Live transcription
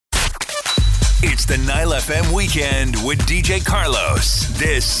It's the Nile FM weekend with DJ Carlos.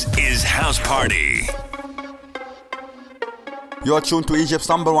 This is House Party. You're tuned to Egypt's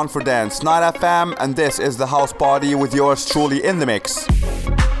 #1 for dance, Nile FM, and this is the House Party with yours truly in the mix.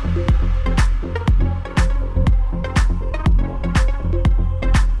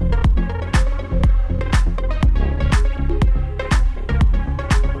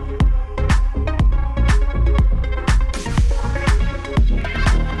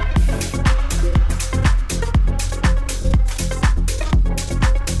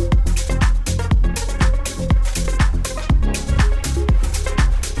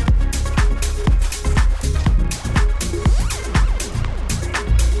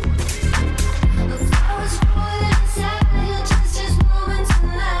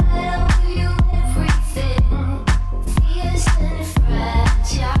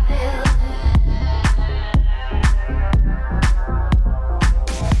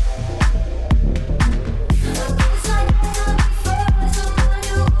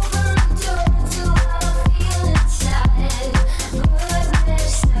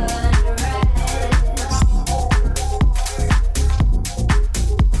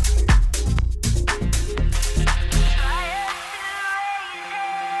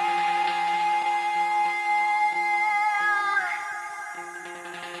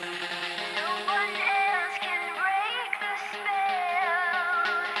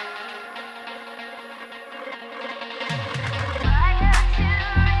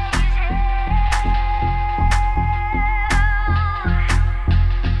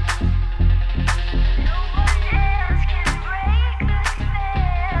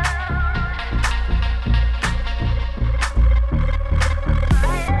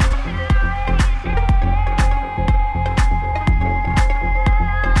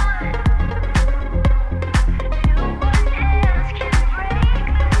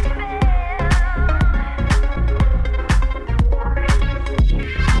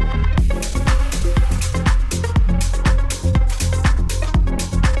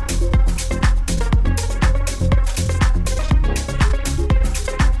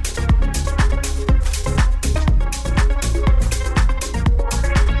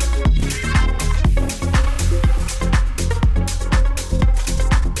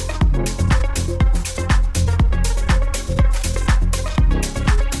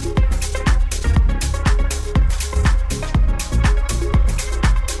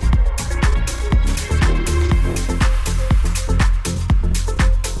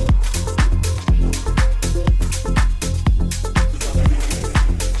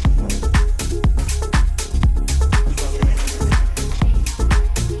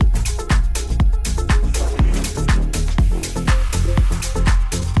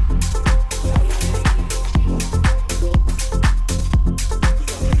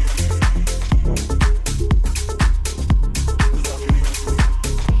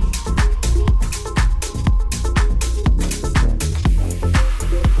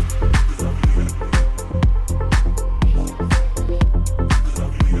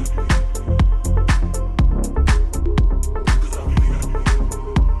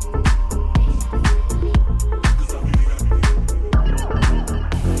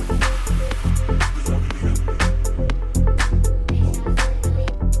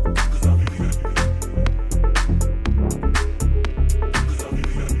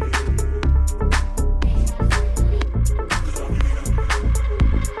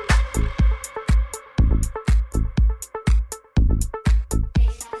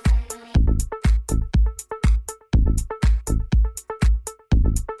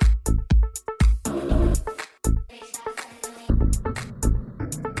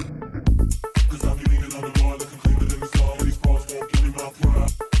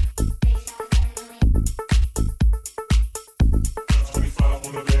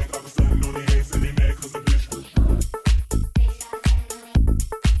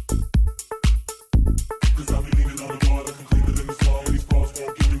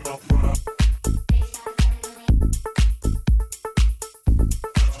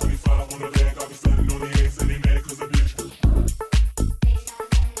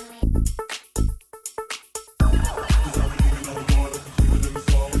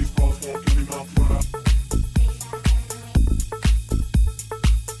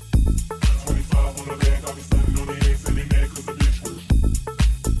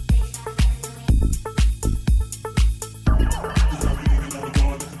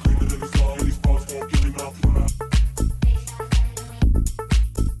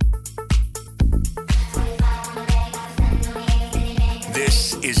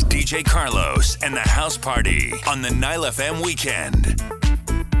 DJ Carlos and the House Party on the Nile FM weekend.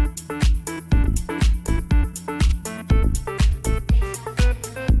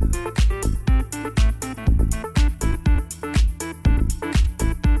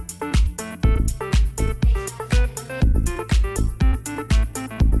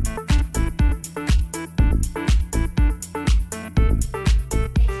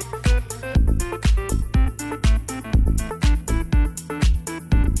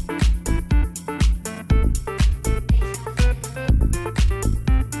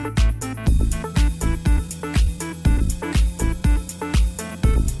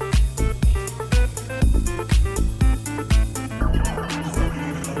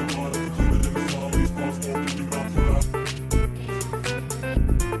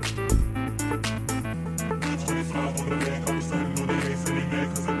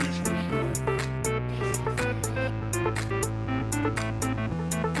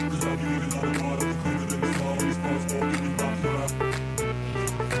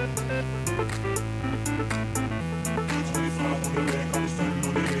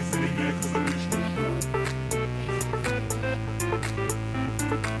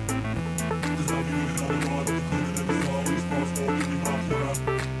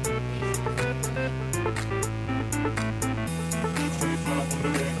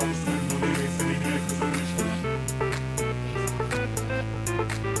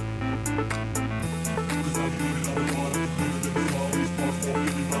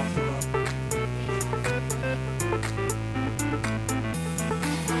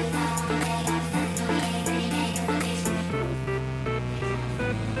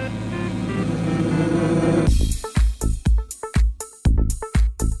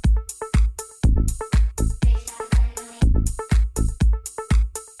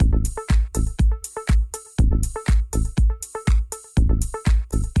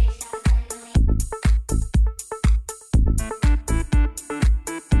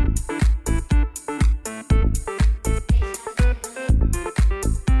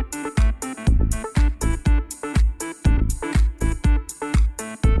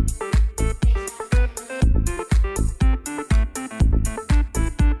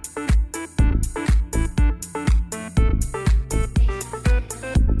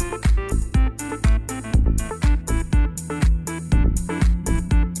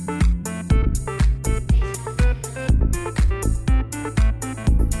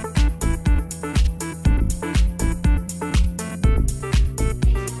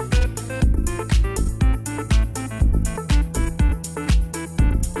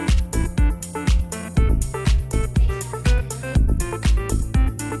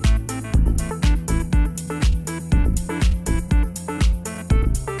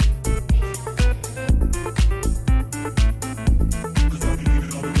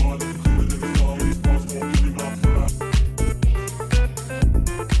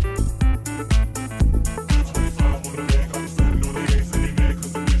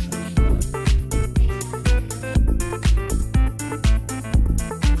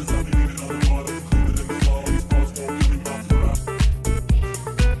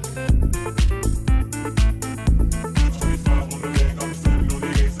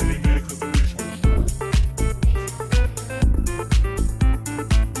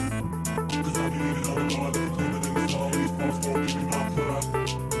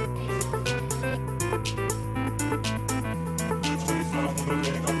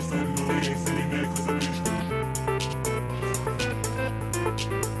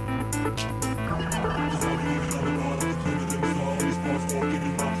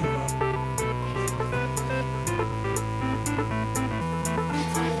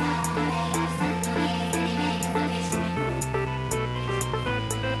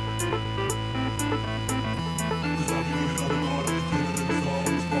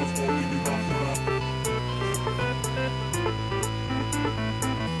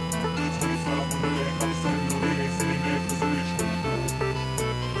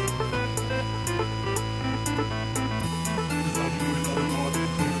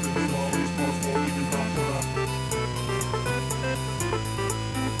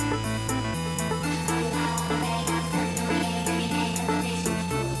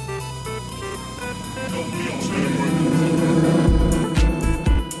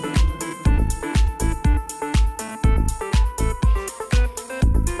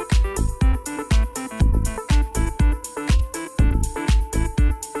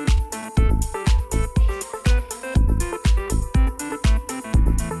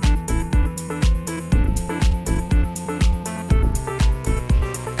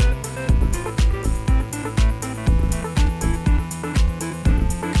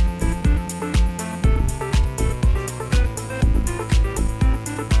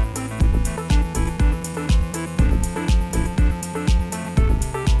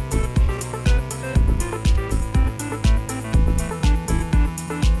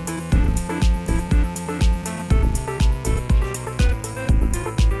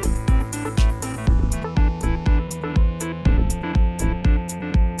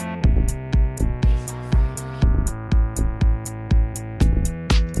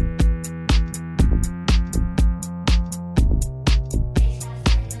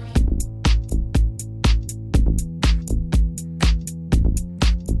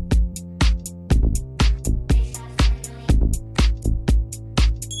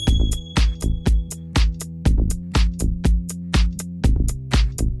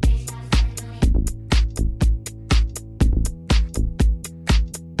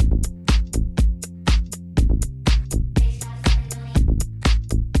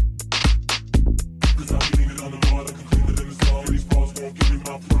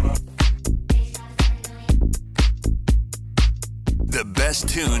 best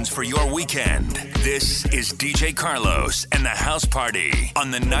tunes for your weekend. This is DJ Carlos and the House Party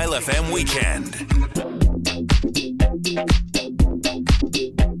on the Nile FM Weekend.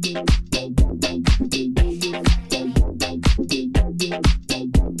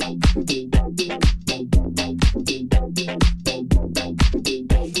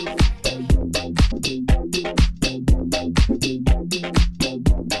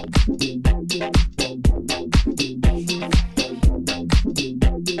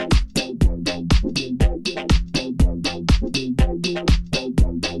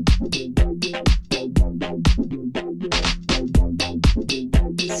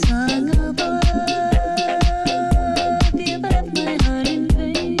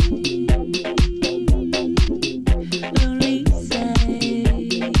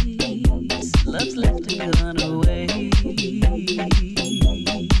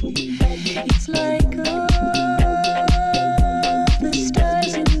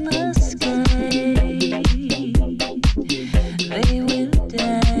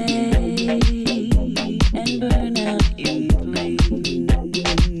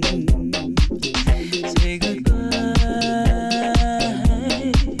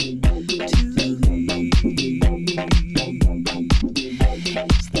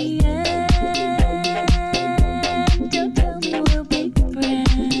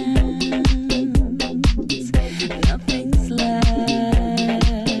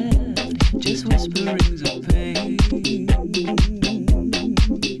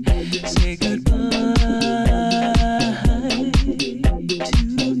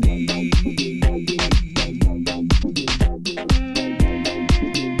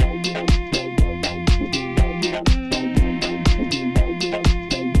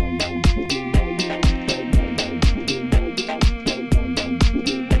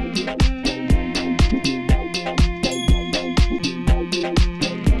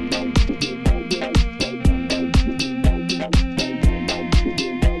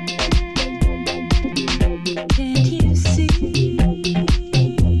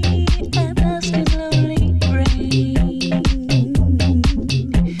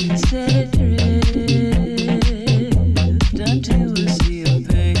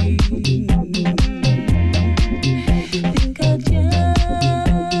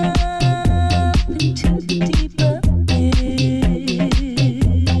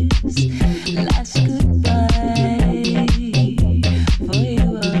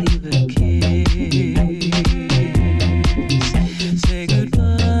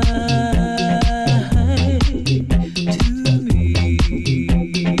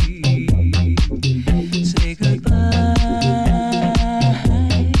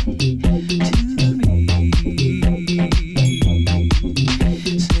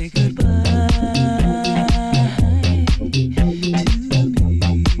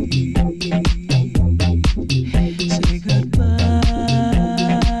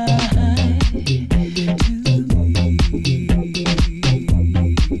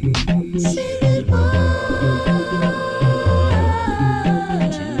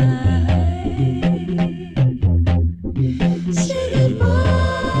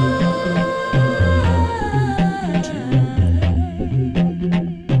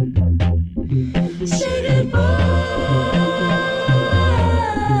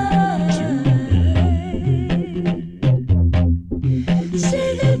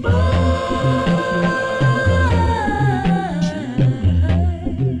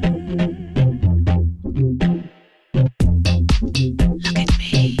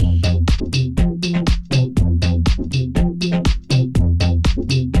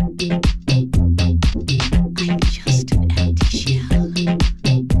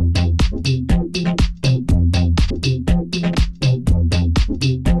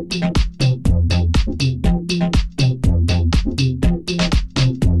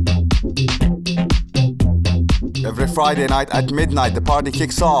 Friday night at midnight, the party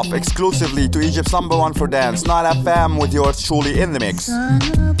kicks off exclusively to Egypt's #1 for dance, Nile FM, with yours truly in the mix.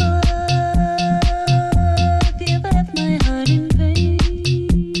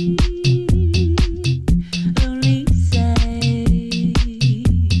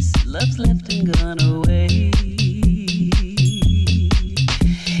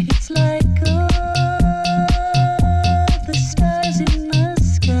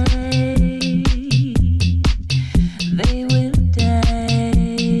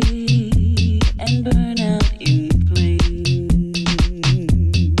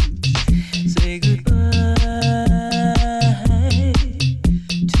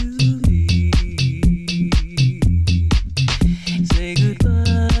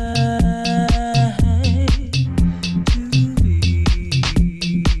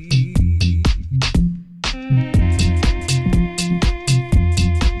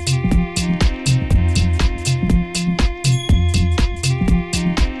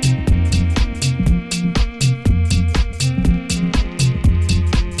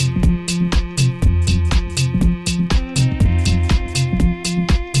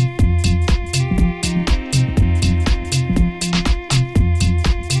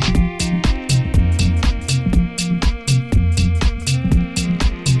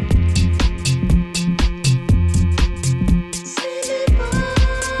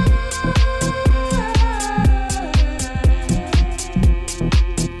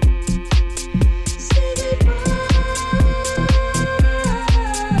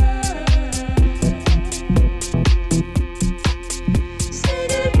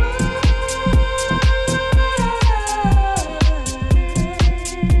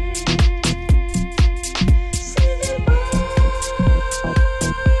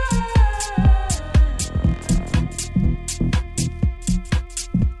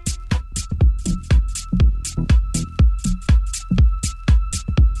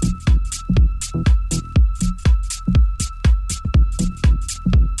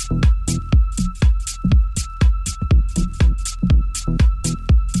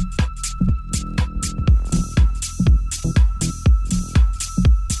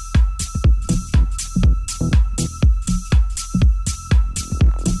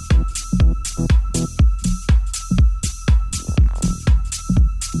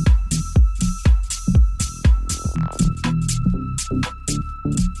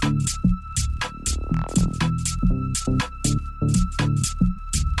 You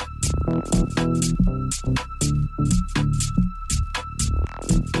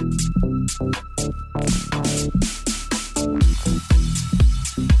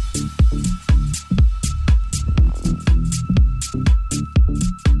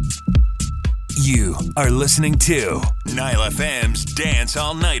are listening to Nile FM's Dance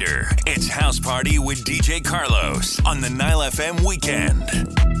All Nighter. It's House Party with DJ Carlos on the Nile FM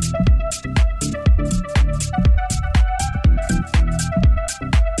Weekend.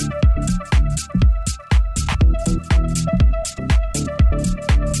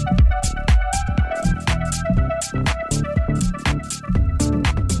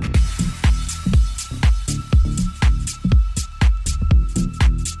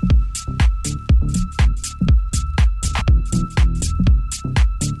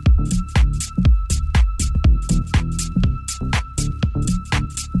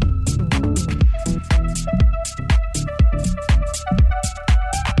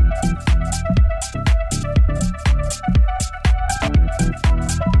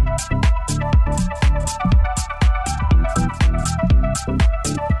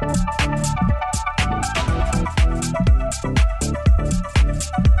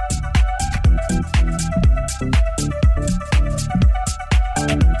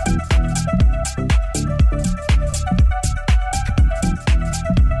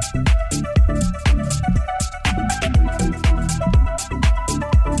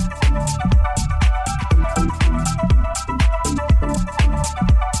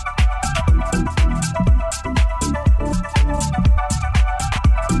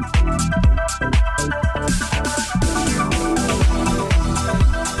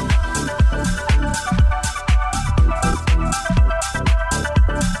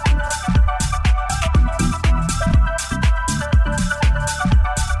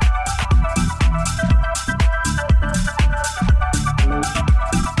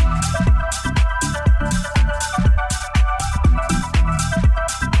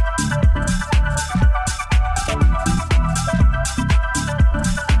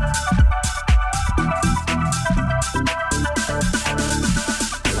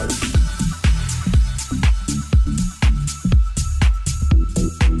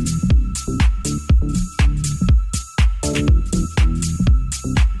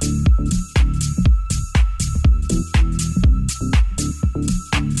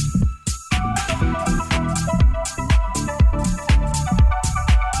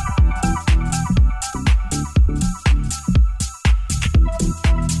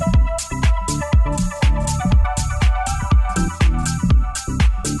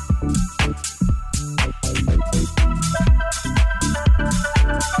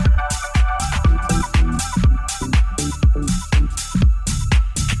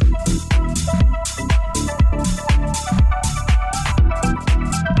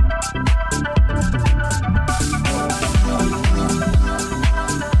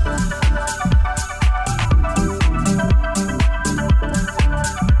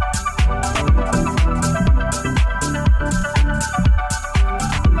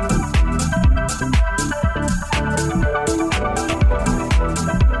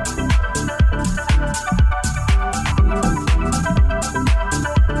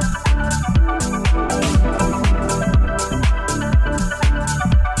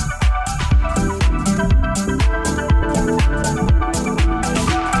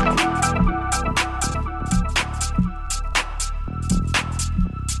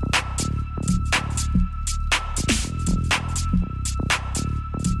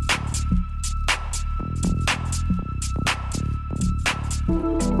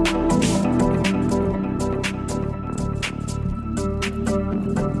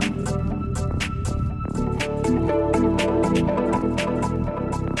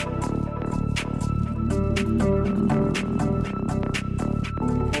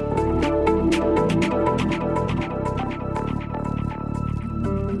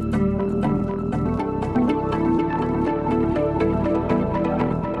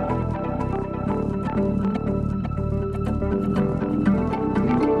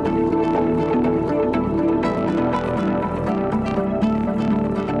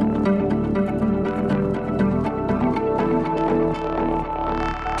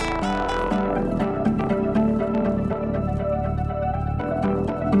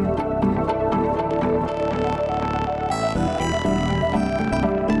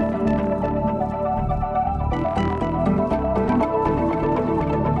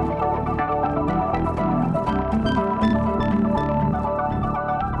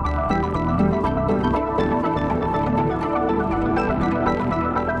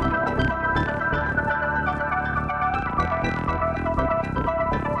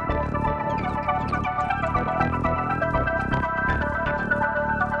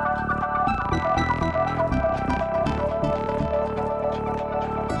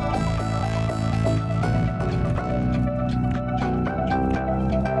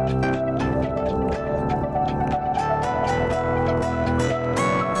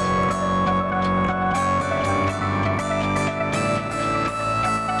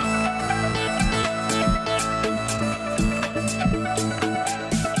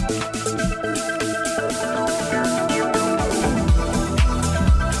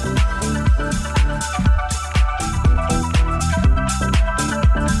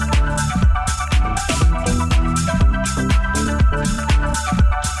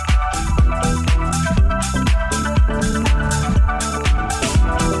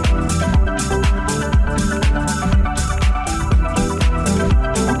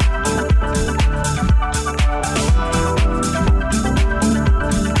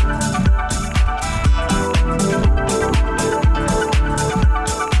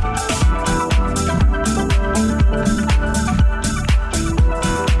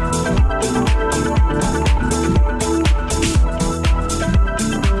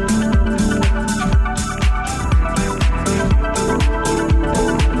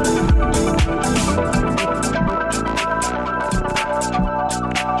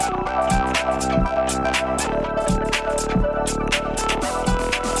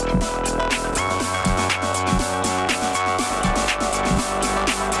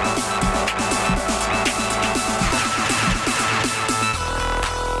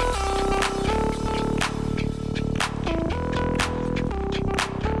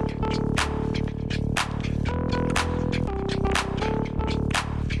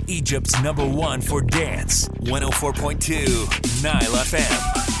 Egypt's #1 for dance, 104.2 Nile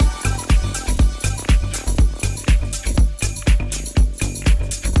FM.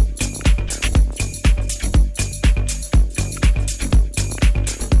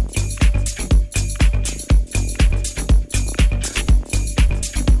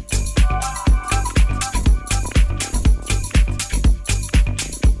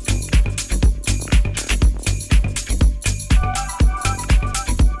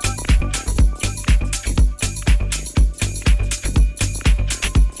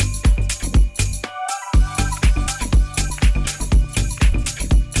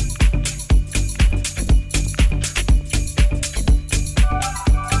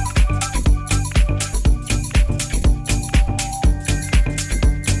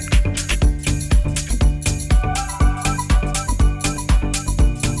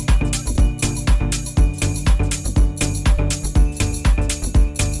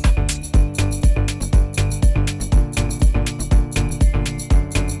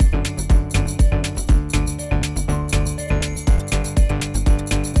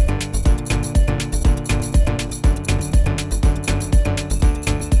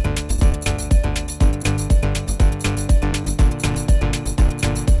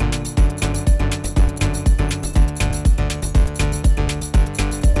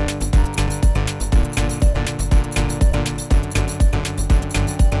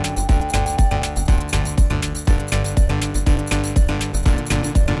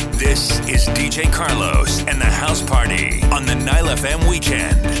 DJ Carlos and the House Party on the Nile FM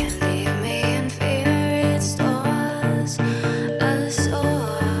weekend.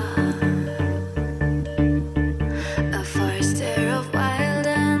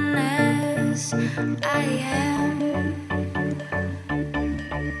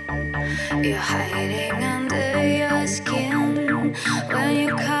 You're hiding under your skin when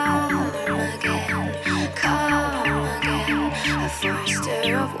you come again, a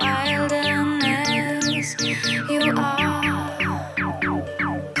forester of wilderness. You are around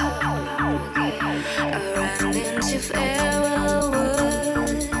into farewell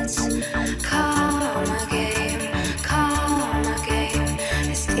woods. Come again,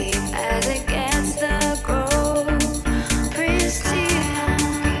 as deep as it gets the grove, pristine.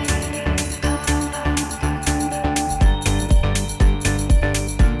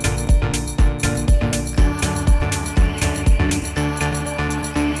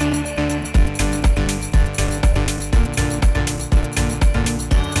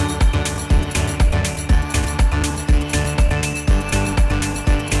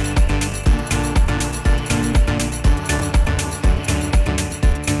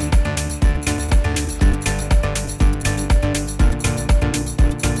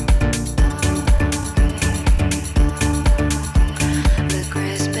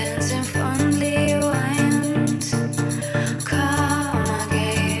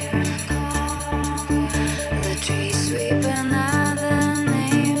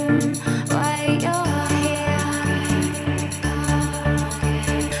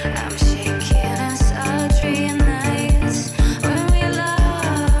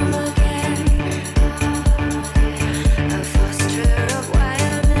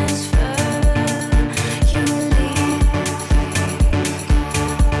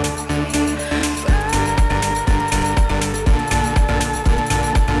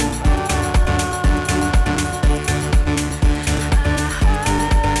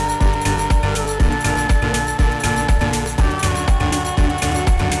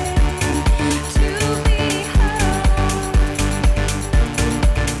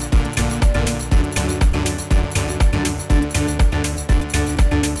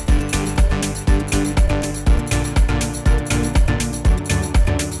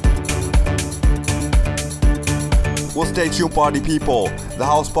 Well, stay tuned, party people. The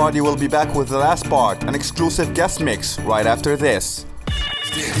house party will be back with the last part, an exclusive guest mix right after this.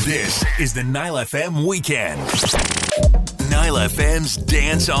 This is the Nile FM weekend. Nile FM's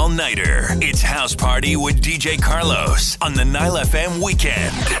Dance All Nighter. It's House Party with DJ Carlos on the Nile FM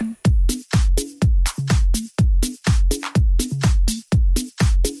weekend.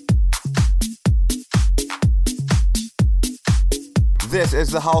 This is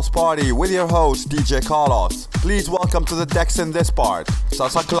the house party with your host, DJ Carlos. Please welcome to the decks in this part,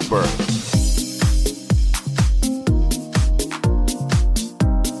 Salsa Clubber.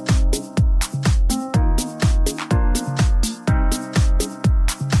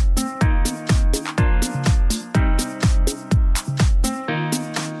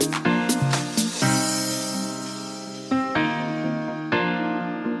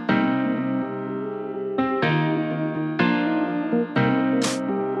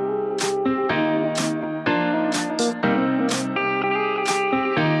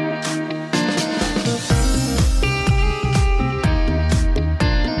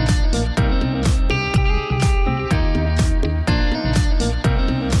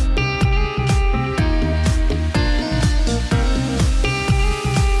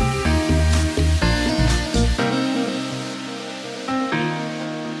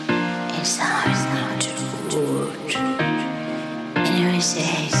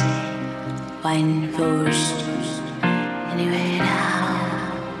 find first. Anyway,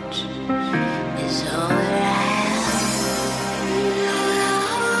 out is all that I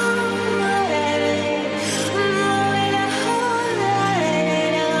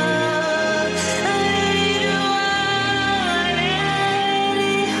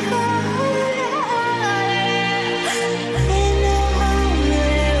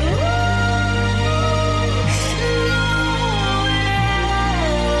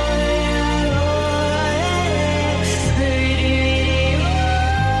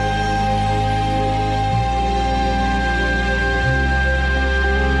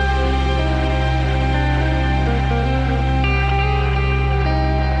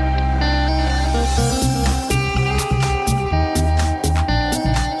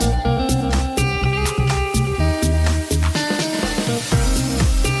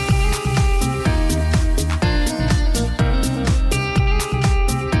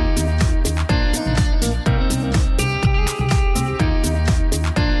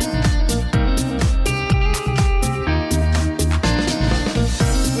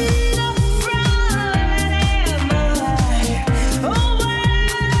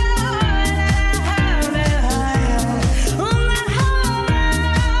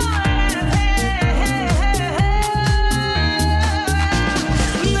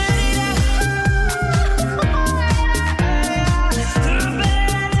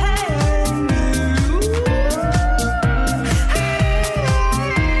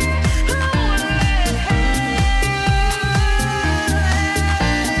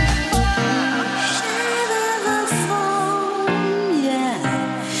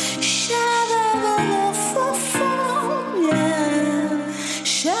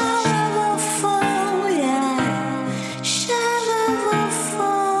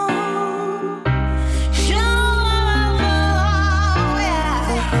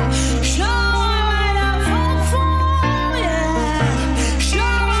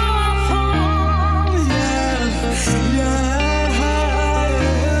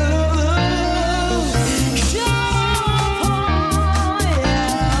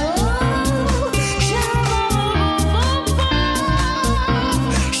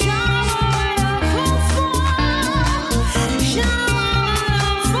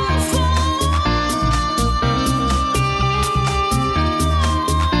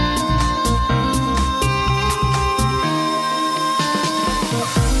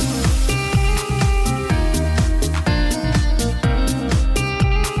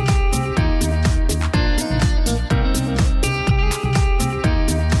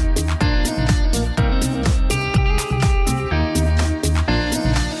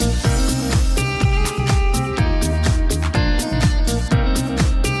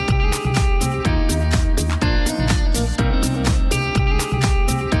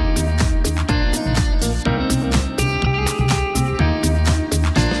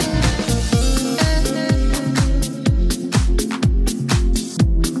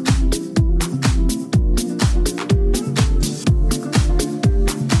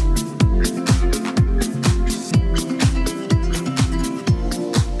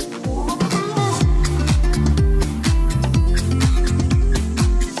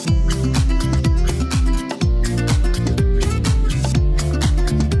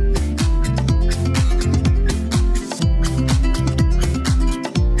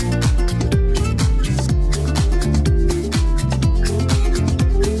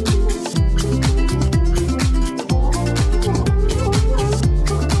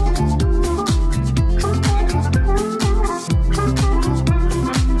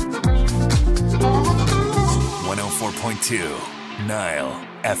Nile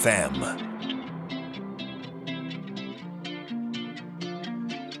FM.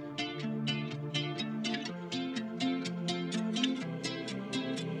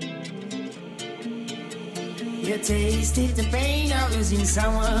 You tasted the pain of losing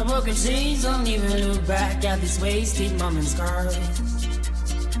someone, broken chains. Don't even look back at this wasted moment's scars.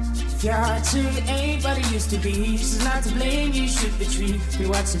 If your heart truly ain't what it used to be, she's not to blame, you should retreat. We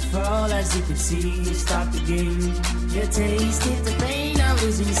watch it fall as you could see, stop the game. You tasted the pain of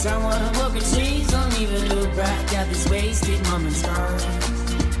losing someone, broken chains. Don't even look back at this wasted moment's scars.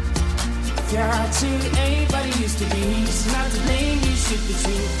 If your heart truly ain't what it used to be, she's not to blame, you should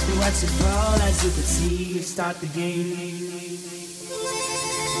retreat. We watch it fall as you could see, start the game.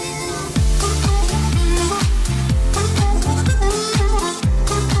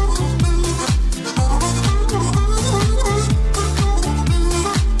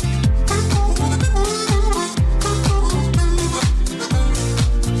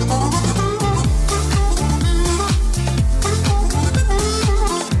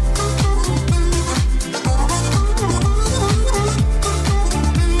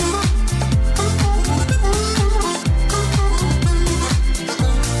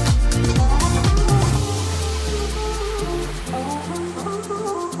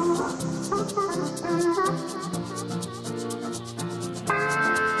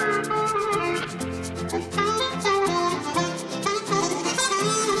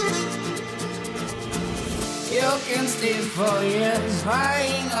 can stay for years,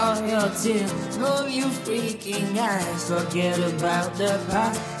 crying all your tears. Move you freaking eyes, forget about the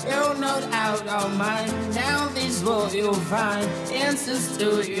past. You're not out of mind. Now this world you'll find answers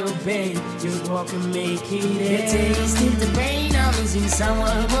to your pain. Just walk and make it end. Tasted the pain of losing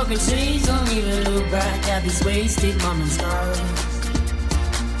someone. Broken chains, don't even look back at these wasted moments.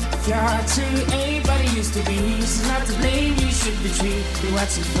 If your heart to anybody used to be, she's not to blame, you should retreat. You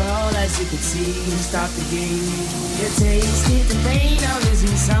watch it fall as you could see, stop the game. You tasted the pain of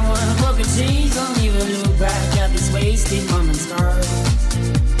losing someone. Broken chains, don't even look back at these wasted moments.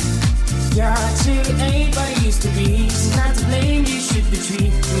 If your heart to anybody used to be, she's not to blame, you should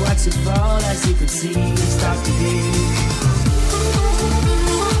retreat. You watch it fall as you could see, stop the game.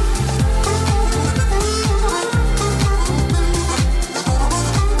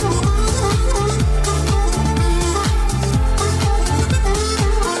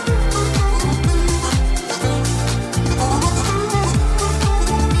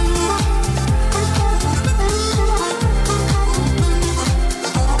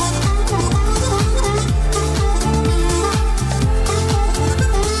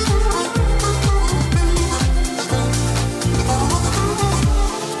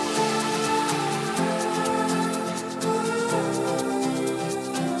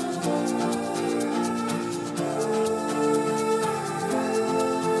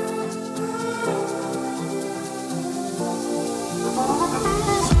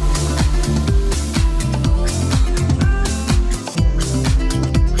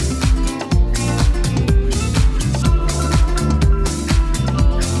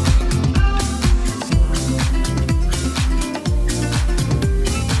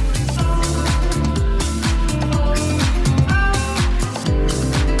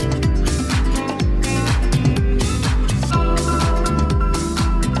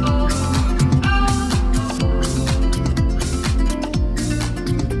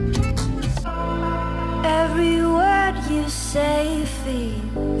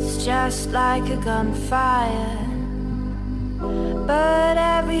 Like a gunfire, but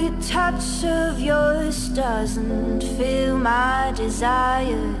every touch of yours doesn't feel my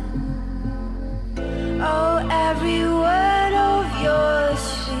desire. Oh, every word of yours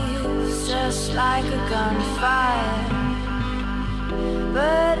feels just like a gunfire,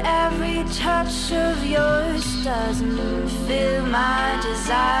 but every touch of yours doesn't feel my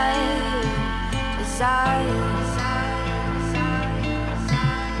desire.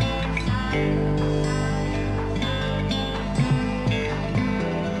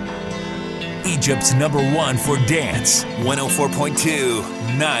 Egypt's #1 for dance, 104.2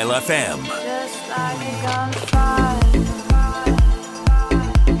 Nile FM. Just like a gunfire.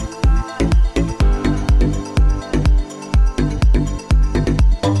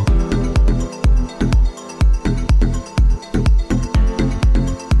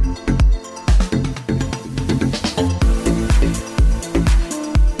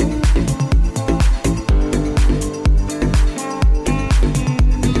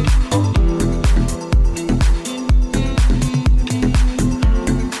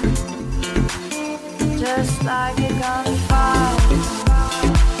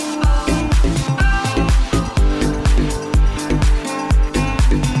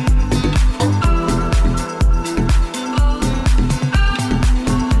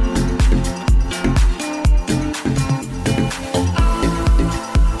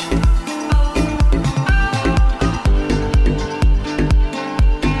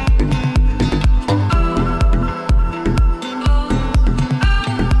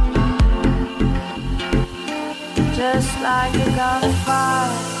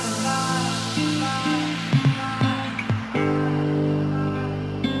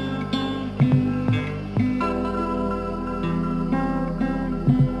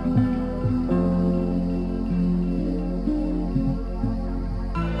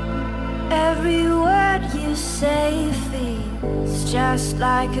 Just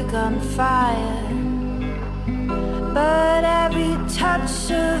like a gunfire, but every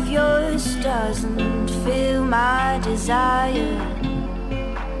touch of yours doesn't feel my desire.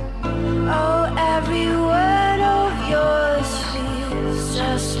 Oh, every word of yours feels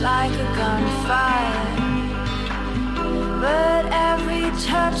just like a gunfire, but every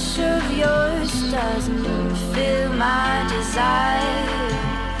touch of yours doesn't feel my desire.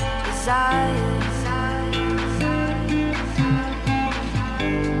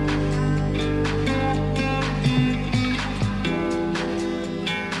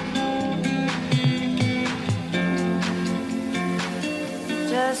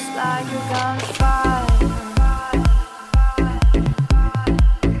 Just like a gunfire.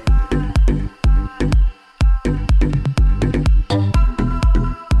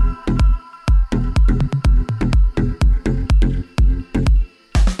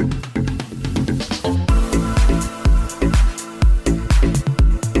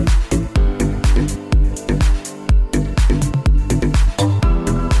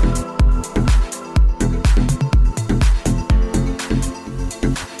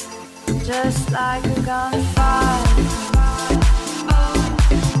 just like a gunfire.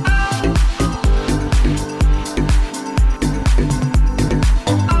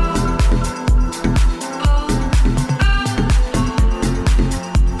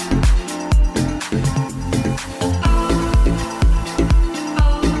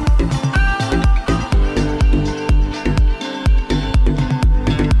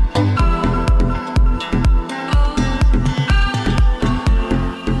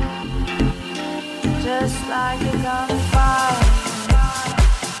 Just like a gunfire.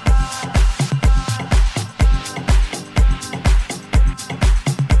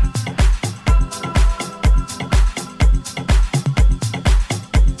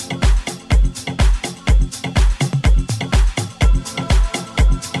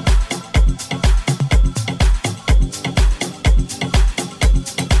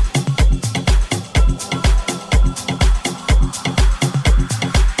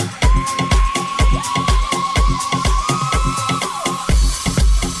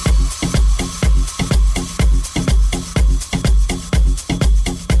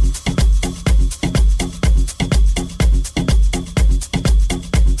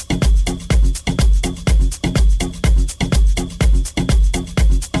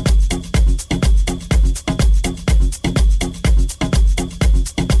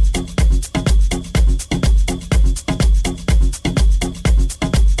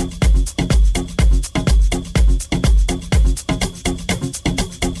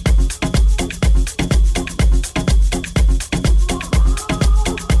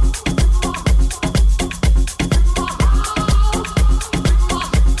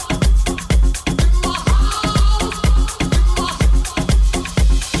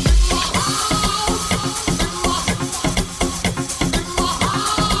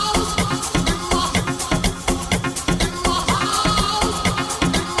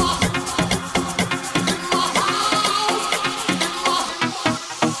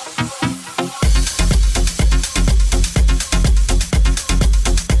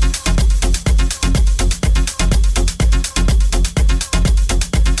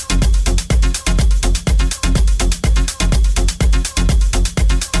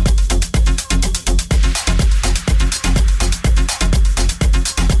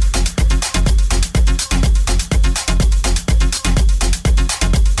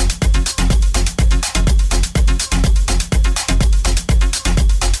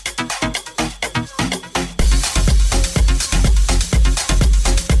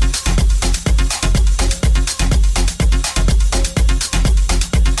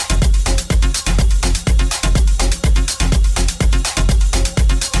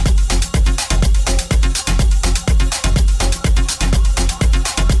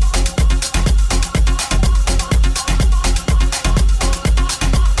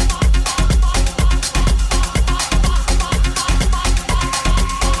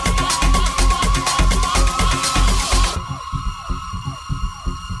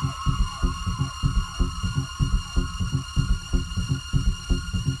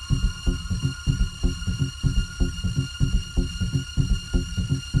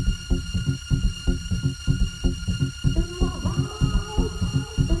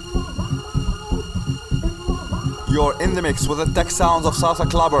 You're in the mix with the tech sounds of Salsa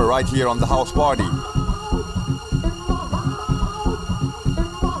Clubber right here on the House Party.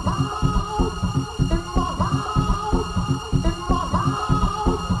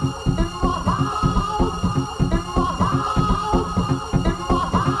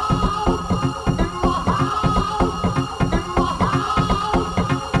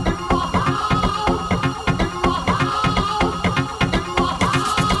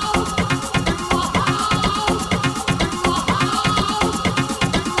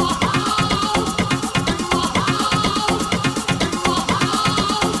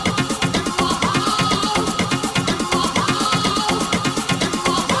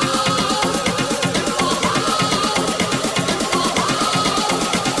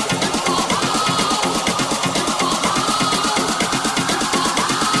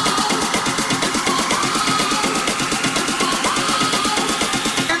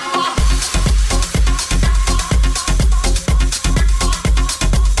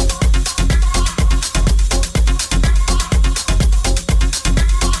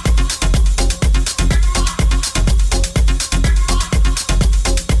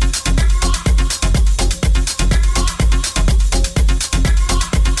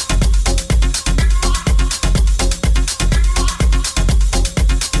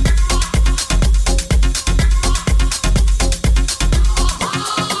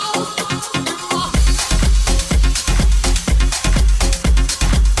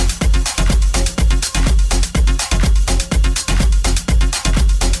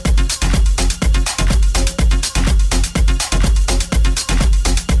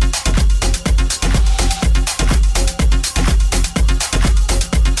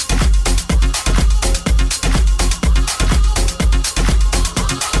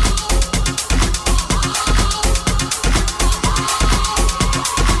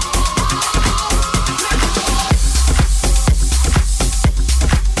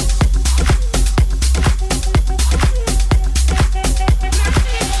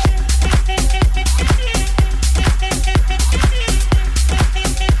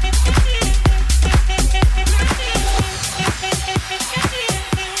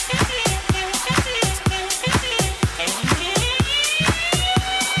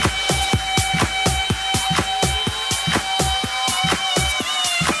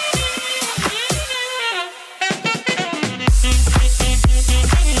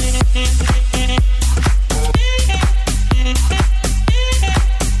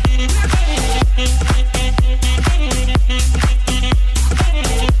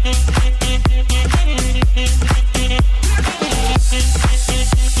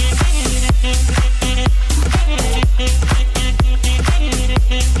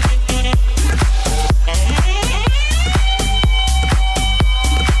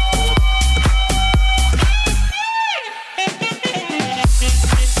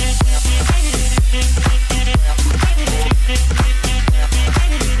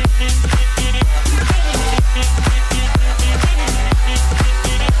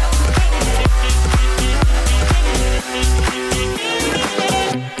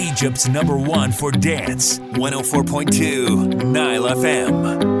 Egypt's #1 for dance. 104.2 Nile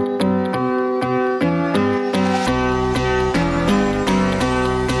FM.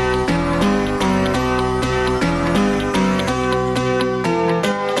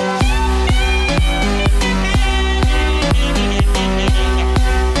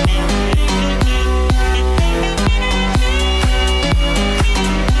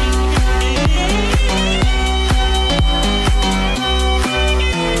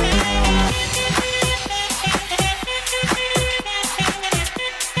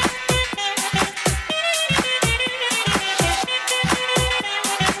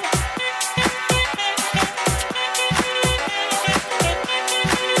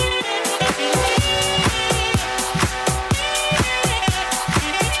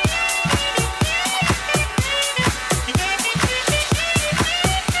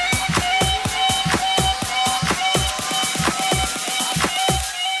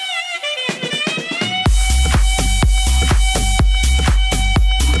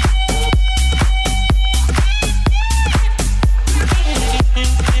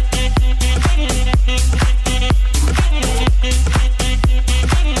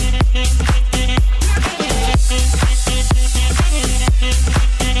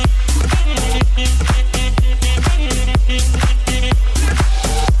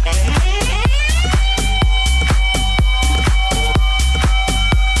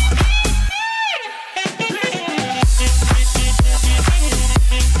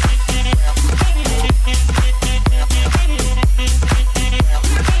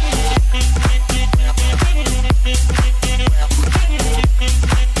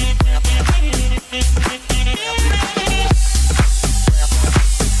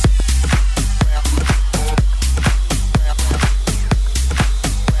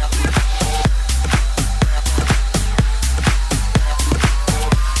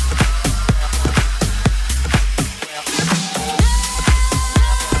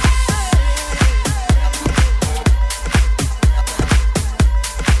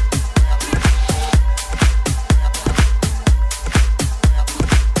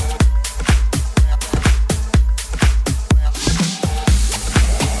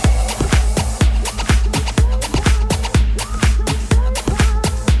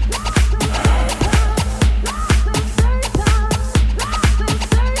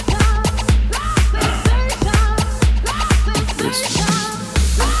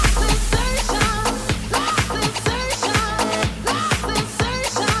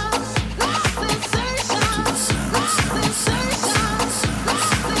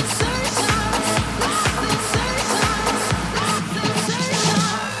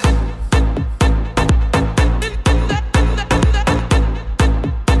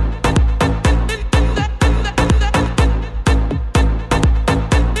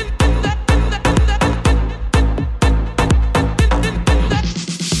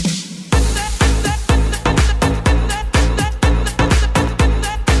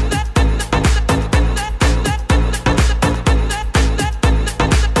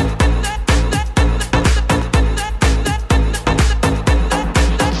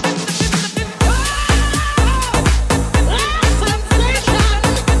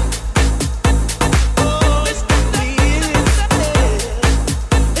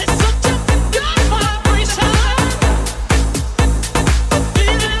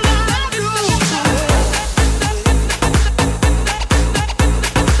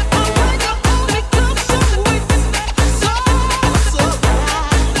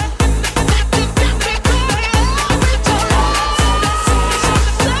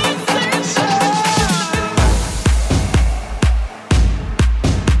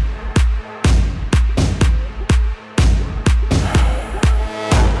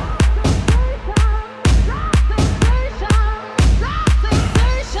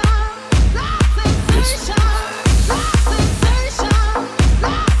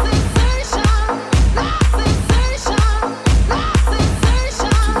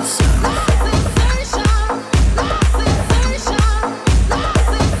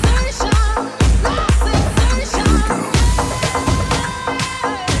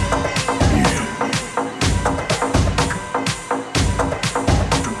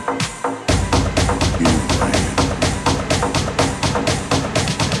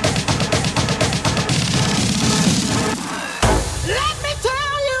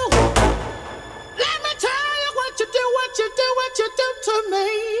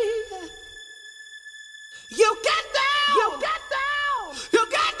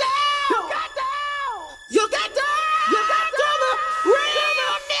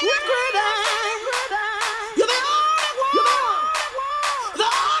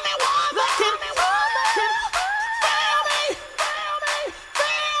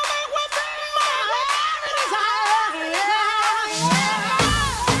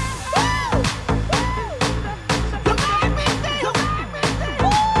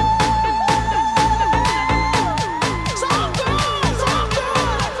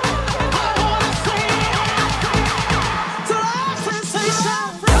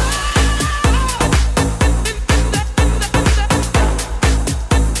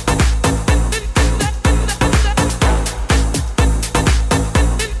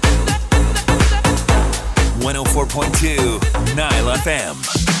 Nile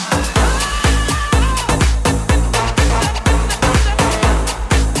FM.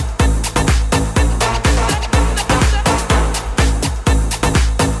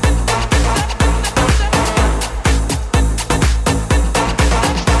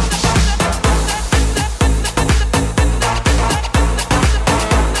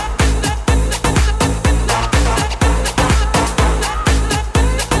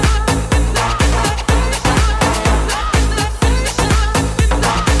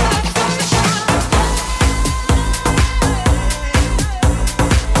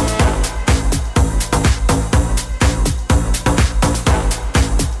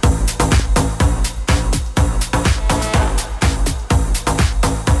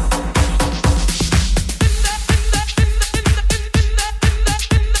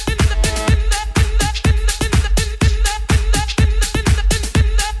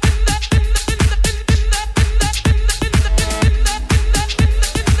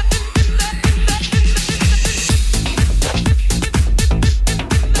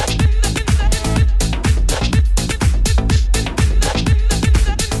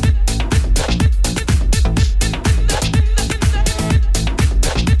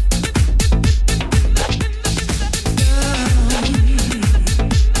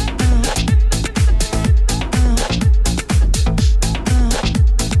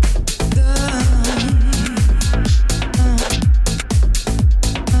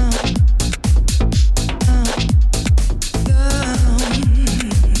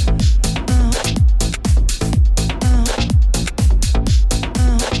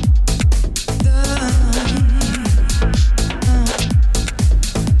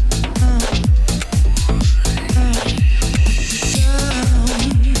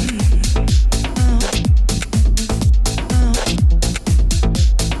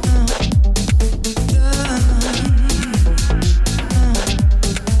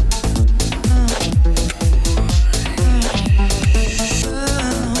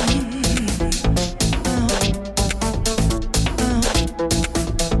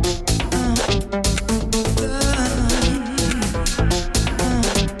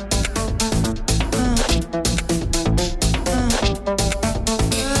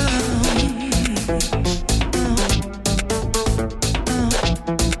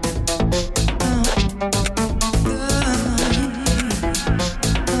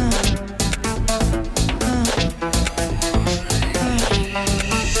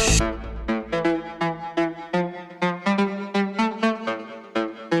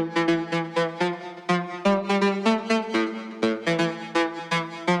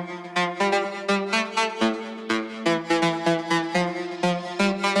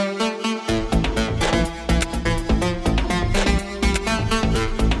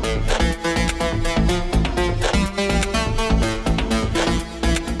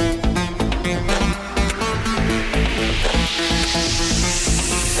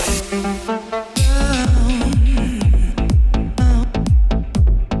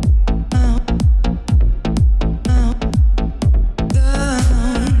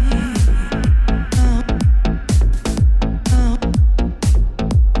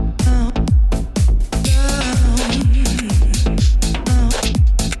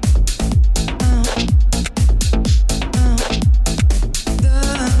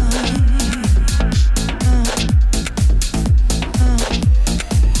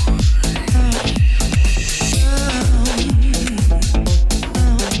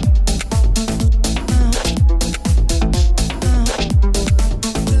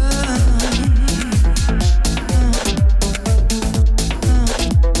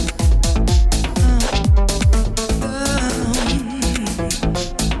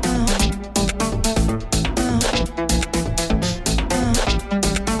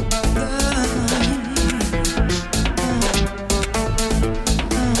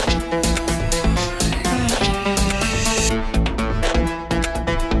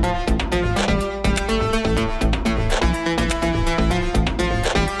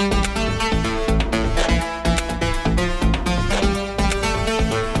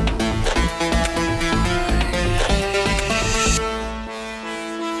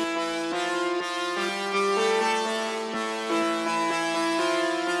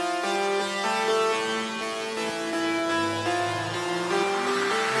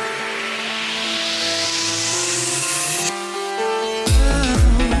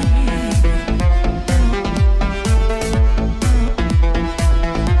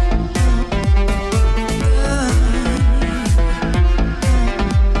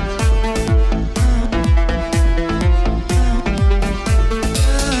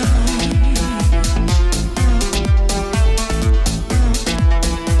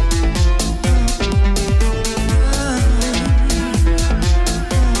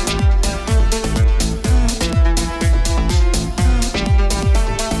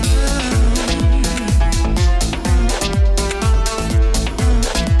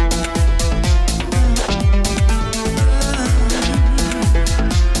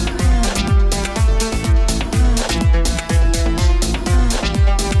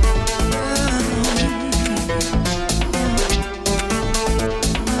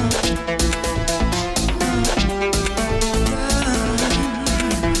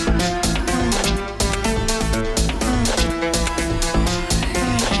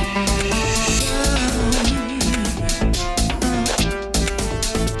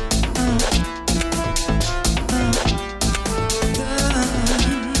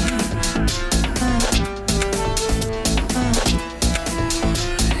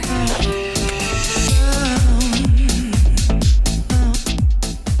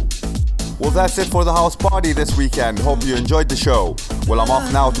 that's it for the house party this weekend. Hope you enjoyed the show. Well, I'm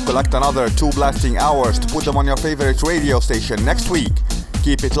off now to collect another 2 blasting hours to put them on your favorite radio station next week.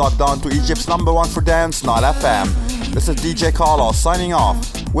 Keep it locked on to Egypt's #1 for dance, Nile FM. This is DJ Carlos signing off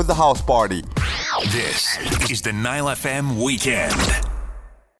with the house party. This is the Nile FM Weekend.